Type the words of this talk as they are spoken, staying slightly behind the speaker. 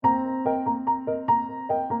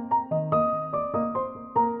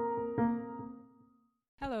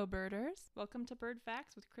welcome to Bird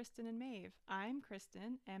Facts with Kristen and Maeve. I'm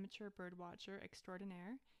Kristen, amateur bird watcher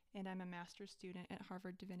extraordinaire, and I'm a master's student at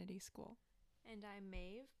Harvard Divinity School. And I'm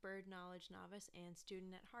Maeve, bird knowledge novice and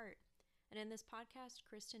student at heart. And in this podcast,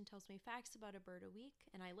 Kristen tells me facts about a bird a week,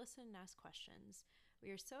 and I listen and ask questions.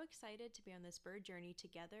 We are so excited to be on this bird journey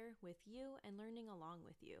together with you and learning along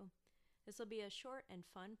with you. This will be a short and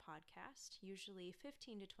fun podcast, usually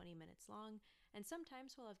 15 to 20 minutes long, and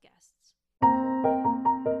sometimes we'll have guests.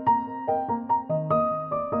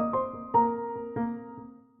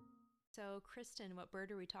 So, Kristen, what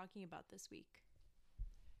bird are we talking about this week?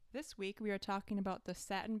 This week we are talking about the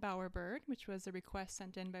Satin Bowerbird, which was a request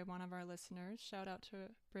sent in by one of our listeners. Shout out to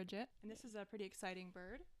Bridget. And this is a pretty exciting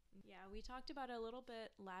bird. Yeah, we talked about it a little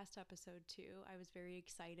bit last episode too. I was very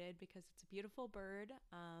excited because it's a beautiful bird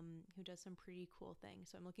who does some pretty cool things.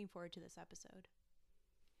 So I'm looking forward to this episode.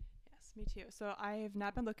 Yes, me too. So I have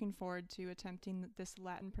not been looking forward to attempting this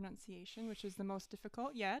Latin pronunciation, which is the most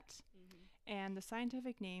difficult yet. Mm-hmm. And the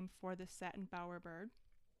scientific name for the Satin Bowerbird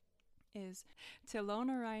is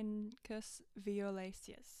Telonarhynchus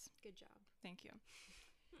violaceus. Good job. Thank you.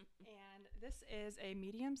 And this is a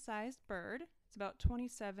medium-sized bird. It's about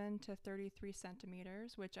 27 to 33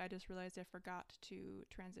 centimeters, which I just realized I forgot to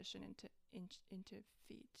transition into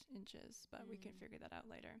inches, but we can figure that out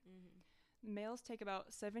later. Mm-hmm. Males take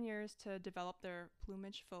about 7 years to develop their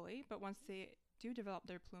plumage fully, but once they do develop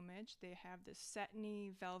their plumage, they have this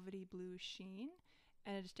satiny, velvety blue sheen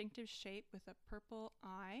and a distinctive shape with a purple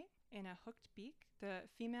eye and a hooked beak. The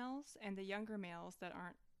females and the younger males that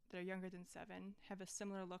are younger than 7 have a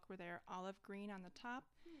similar look where they're olive green on the top.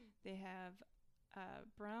 They have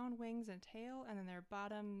brown wings and tail, and then their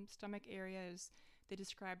bottom stomach area is they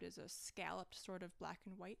described as a scalloped sort of black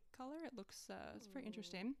and white color. It looks it's very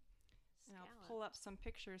interesting. And I'll pull up some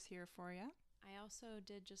pictures here for you. I also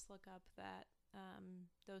did just look up that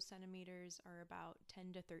those centimeters are about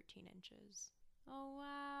 10 to 13 inches. Oh,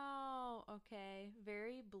 wow. Okay.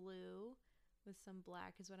 Very blue with some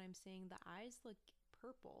black is what I'm seeing. The eyes look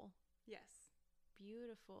purple. Yes.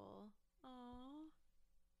 Beautiful. Aww.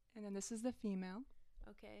 And then this is the female.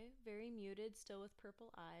 Okay. Very muted, still with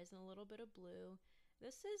purple eyes and a little bit of blue.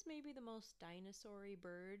 This is maybe the most dinosaur-y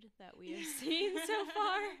bird that we have seen so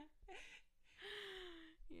far.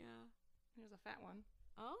 Yeah. There's a fat one.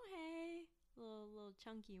 Oh, hey. Little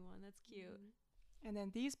chunky one. That's cute. Mm-hmm. And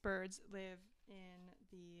then these birds live in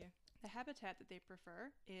the habitat that they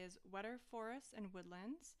prefer is wetter forests and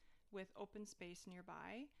woodlands with open space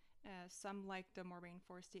nearby. Some like the more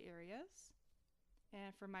rainforesty areas.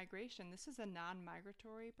 And for migration, this is a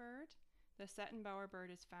non-migratory bird. The Satin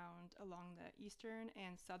Bowerbird is found along the eastern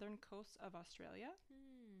and southern coasts of Australia.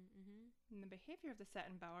 Mm-hmm. And the behavior of the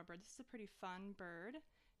Satin Bowerbird, this is a pretty fun bird.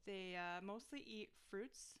 They mostly eat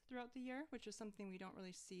fruits throughout the year, which is something we don't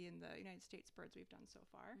really see in the United States birds we've done so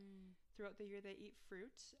far. Throughout the year, they eat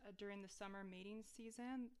fruit. During the summer mating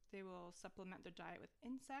season, they will supplement their diet with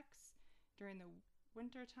insects. During the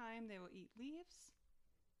winter time, they will eat leaves.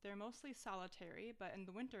 They're mostly solitary, but in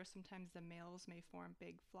the winter, sometimes the males may form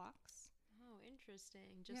big flocks. Oh,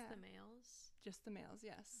 interesting. Just the males? Just the males,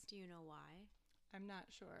 yes. Do you know why? I'm not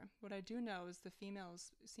sure. What I do know is the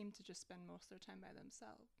females seem to just spend most of their time by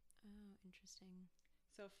themselves. Oh, interesting.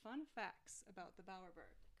 So, fun facts about the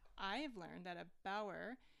bowerbird. I've learned that a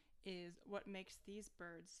bower is what makes these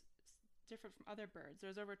birds different from other birds.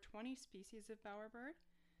 There's over 20 species of bowerbird.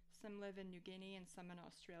 Some live in New Guinea and some in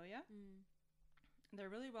Australia. They're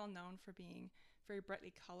really well known for being very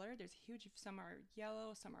brightly colored. There's huge, some are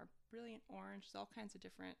yellow, some are brilliant orange. There's all kinds of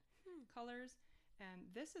different colors.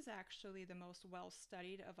 And this is actually the most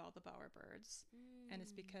well-studied of all the bowerbirds. And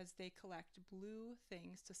it's because they collect blue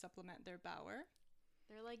things to supplement their bower.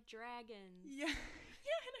 They're like dragons. Yeah.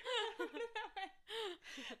 Yeah, I never thought of it that way.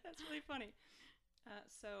 That's really funny.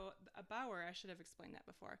 So a bower, I should have explained that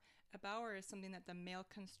before. A bower is something that the male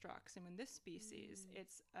constructs. And in this species,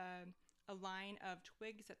 it's a line of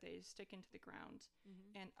twigs that they stick into the ground.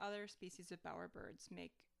 And other species of bowerbirds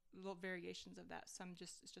make little variations of that. Some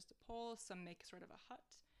it's just a pole. Some make sort of a hut.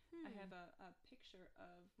 I have a picture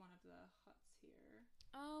of one of the huts here.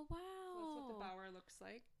 Oh, wow. So that's what the bower looks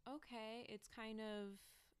like. Okay.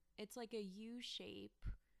 It's like a U shape,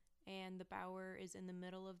 and the bower is in the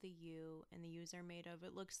middle of the U, and the U's are made of,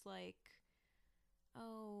 it looks like,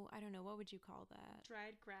 I don't know, what would you call that?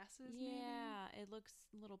 Dried grasses, yeah, maybe? it looks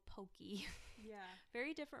a little pokey. Yeah.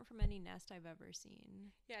 Very different from any nest I've ever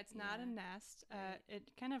seen. Yeah, it's not a nest. Right.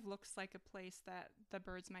 It kind of looks like a place that the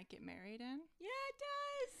birds might get married in. Yeah, it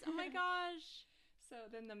does. Oh my gosh. So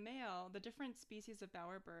then the different species of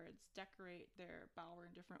bowerbirds decorate their bower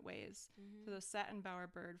in different ways. Mm-hmm. So the satin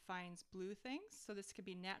bowerbird finds blue things. So this could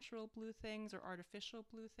be natural blue things or artificial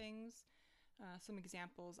blue things. Some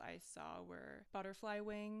examples I saw were butterfly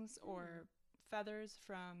wings or feathers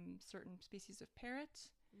from certain species of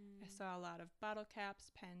parrot. I saw a lot of bottle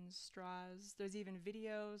caps, pens, straws. There's even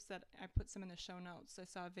videos that I put some in the show notes. I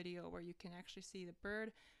saw a video where you can actually see the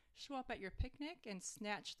bird show up at your picnic and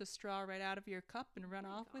snatch the straw right out of your cup and run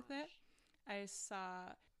off with it. I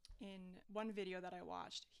saw in one video that I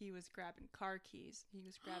watched, he was grabbing car keys. He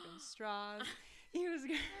was grabbing straws. He was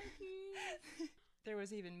There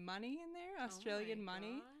was even money in there, Australian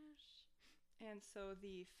money. Gosh. And so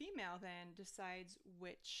the female then decides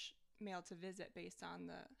which male to visit based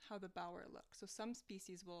on how the bower looks. So some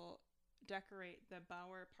species will decorate the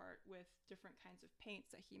bower part with different kinds of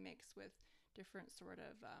paints that he makes with different sort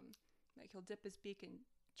of like he'll dip his beak in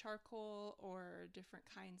charcoal or different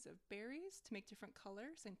kinds of berries to make different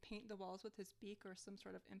colors and paint the walls with his beak or some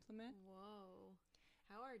sort of implement. Whoa,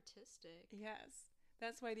 how artistic. Yes,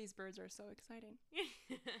 that's why these birds are so exciting.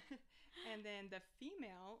 And then the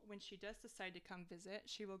female, when she does decide to come visit,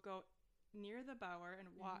 she will go near the bower and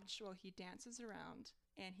watch while he dances around,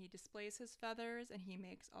 and he displays his feathers and he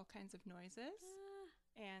makes all kinds of noises.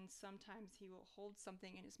 And sometimes he will hold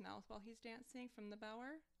something in his mouth while he's dancing from the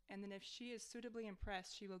bower, and then if she is suitably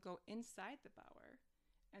impressed, she will go inside the bower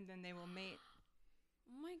and then they will mate.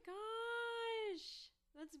 Oh my gosh,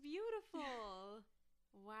 that's beautiful.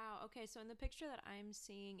 Wow. Okay, so in the picture that I'm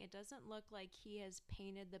seeing, it doesn't look like he has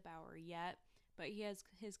painted the bower yet, but he has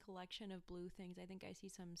his collection of blue things. I think I see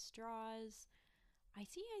some straws. I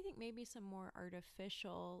think maybe some more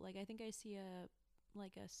artificial. Like I think I see a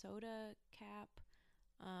soda cap.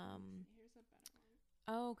 Here's a better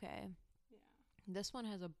one. Oh, okay. Yeah. This one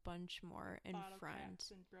has a bunch more in Bottle front.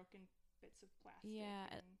 caps and broken bits of plastic. Yeah,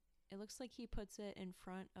 it looks like he puts it in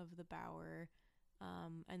front of the bower,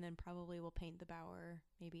 and then probably will paint the bower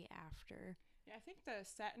maybe after. Yeah, I think the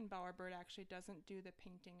satin bowerbird actually doesn't do the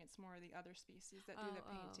painting. It's more the other species that do the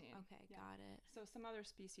painting. Okay, yeah. Got it. So some other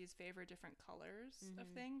species favor different colors of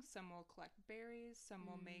things. Some will collect berries. Some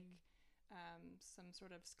will make some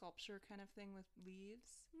sort of sculpture kind of thing with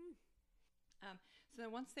leaves. So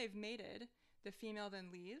then once they've mated, the female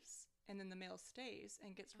then leaves, and then the male stays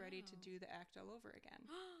and gets ready to do the act all over again.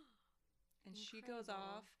 And she goes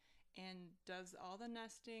off and does all the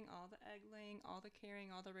nesting, all the egg laying, all the carrying,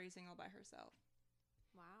 all the raising all by herself.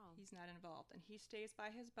 Wow. He's not involved. And he stays by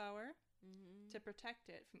his bower to protect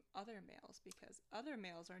it from other males, because other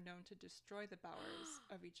males are known to destroy the bowers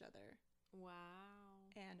of each other. Wow.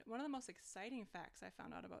 And one of the most exciting facts I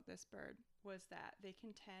found out about this bird was that they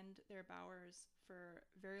can tend their bowers for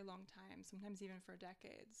a very long time, sometimes even for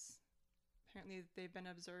decades. Apparently, they've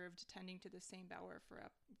been observed tending to the same bower for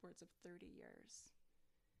upwards of 30 years.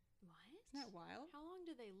 What? Isn't that wild? How long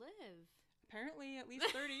do they live? Apparently, at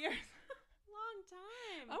least 30 years. Long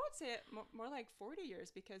time. I would say more like 40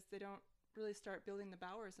 years, because they don't really start building the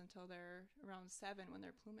bowers until they're around 7 when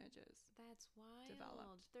their plumage is That's wild.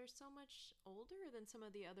 developed. They're so much older than some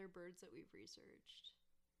of the other birds that we've researched.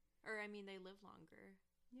 Or, I mean, they live longer.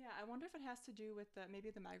 Yeah, I wonder if it has to do with maybe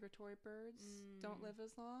the migratory birds don't live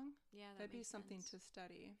as long. Yeah, that'd be makes something sense. to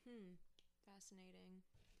study. Fascinating.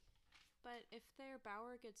 But if their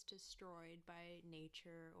bower gets destroyed by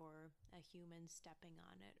nature or a human stepping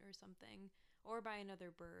on it or something, or by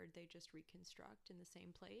another bird, they just reconstruct in the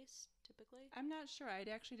same place, typically? I'm not sure. I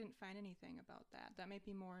actually didn't find anything about that. That may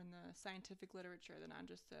be more in the scientific literature than on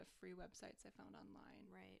just the free websites I found online.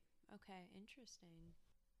 Right. Okay, interesting.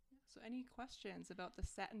 So any questions about the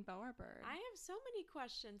satin bowerbird? I have so many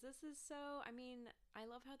questions. This is so, I mean, I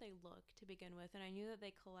love how they look to begin with, and I knew that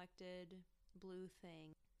they collected blue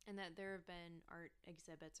thing, and that there have been art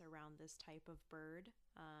exhibits around this type of bird,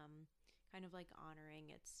 kind of like honoring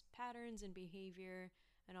its patterns and behavior,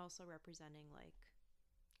 and also representing like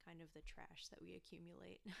kind of the trash that we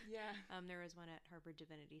accumulate. Yeah. There was one at Harvard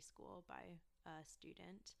Divinity School by a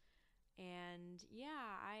student. And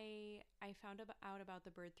yeah, I found out about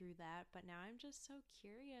the bird through that, but now I'm just so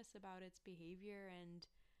curious about its behavior and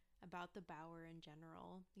about the bower in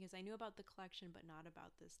general, because I knew about the collection but not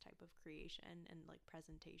about this type of creation and like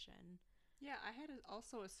presentation. Yeah, I had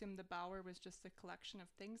also assumed the bower was just a collection of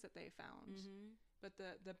things that they found. But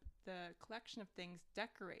the collection of things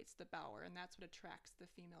decorates the bower, and that's what attracts the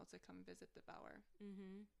female to come visit the bower.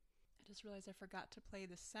 I just realized I forgot to play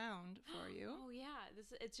the sound for you. Oh yeah,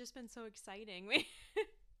 it's just been so exciting.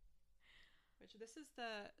 This is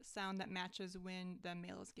the sound that matches when the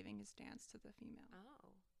male is giving his dance to the female. Oh.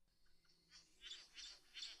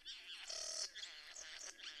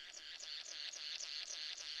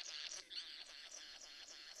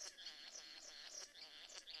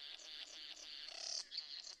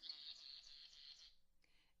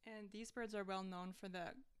 And these birds are well known for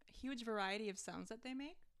the huge variety of sounds that they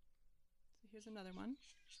make. So here's another one.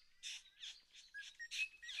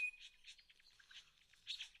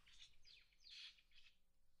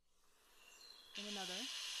 And another.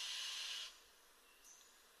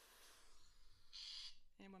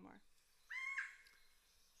 And one more.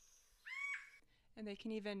 And they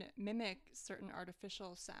can even mimic certain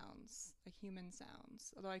artificial sounds, like human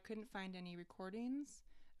sounds. Although I couldn't find any recordings,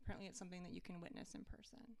 apparently it's something that you can witness in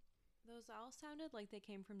person. Those all sounded like they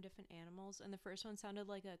came from different animals, and the first one sounded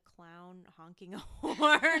like a clown honking a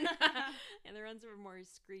horn, and the ones were more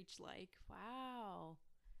screech-like. Wow,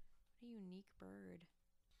 what a unique bird.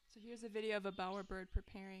 So here's a video of a bowerbird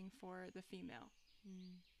preparing for the female.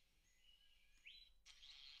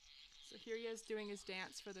 So here he is doing his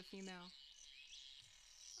dance for the female.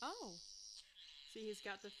 Oh. See, he's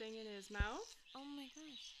got the thing in his mouth. Oh my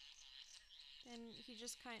gosh. And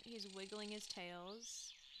he's wiggling his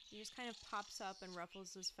tails. He just kind of pops up and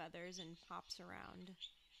ruffles his feathers and hops around.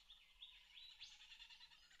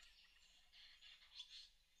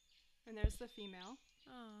 And there's the female.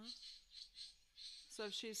 Aww. So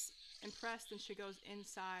if she's impressed, then she goes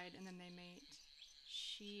inside and then they mate.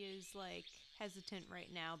 She is like hesitant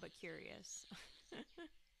right now, but curious.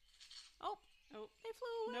 Oh, they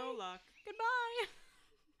flew away. No luck. Goodbye.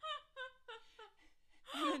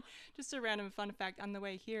 Just a random fun fact, on the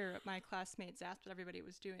way here, my classmates asked what everybody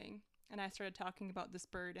was doing. And I started talking about this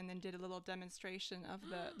bird and then did a little demonstration of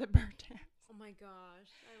the bird dance. Oh my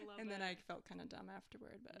gosh, I love it. And then I felt kind of dumb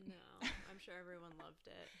afterward, but no, I'm sure everyone loved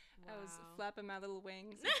it. Wow. I was flapping my little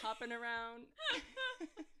wings and hopping around.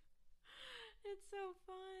 It's so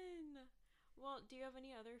fun. Well, do you have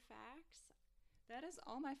any other facts? That is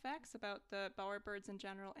all my facts about the bowerbirds in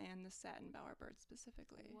general and the satin bowerbird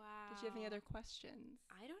specifically. Wow. Did you have any other questions?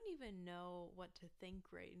 I don't even know what to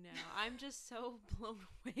think right now. I'm just so blown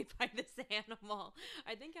away by this animal.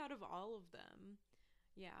 I think out of all of them,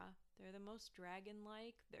 yeah, they're the most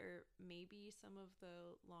dragon-like. They're maybe some of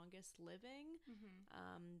the longest living.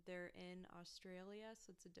 Mm-hmm. They're in Australia,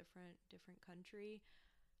 so it's a different country.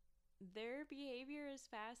 Their behavior is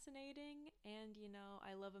fascinating, and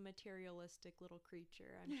I love a materialistic little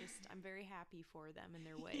creature. I'm very happy for them in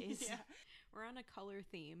their ways. Yeah. We're on a color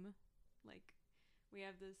theme. Like, we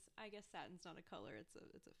have this, I guess satin's not a color, it's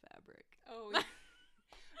a fabric. Oh, yeah.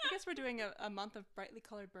 I guess we're doing a month of brightly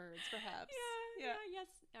colored birds, perhaps. Yeah, yes.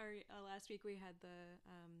 Last week we had the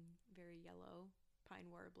very yellow pine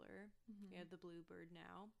warbler. Mm-hmm. We have the bluebird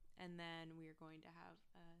now, and then we are going to have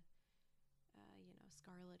a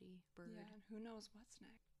scarlety bird. Yeah, and who knows what's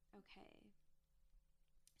next. Okay.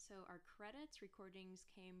 So our credits recordings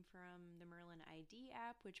came from the Merlin ID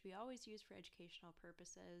app, which we always use for educational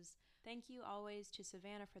purposes. Thank you always to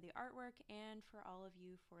Savannah for the artwork and for all of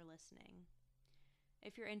you for listening.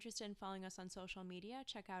 If you're interested in following us on social media,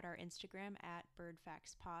 check out our Instagram at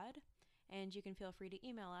birdfactspod, and you can feel free to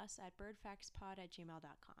email us at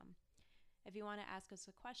birdfactspod@gmail.com. If you want to ask us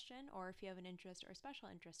a question, or if you have an interest or special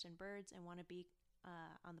interest in birds and want to be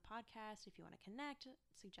on the podcast, if you want to connect,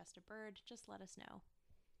 suggest a bird, just let us know.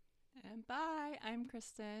 And bye. I'm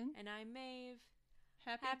Kristen. And I'm Maeve.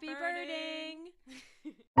 Happy birding!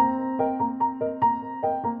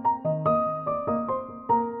 birding!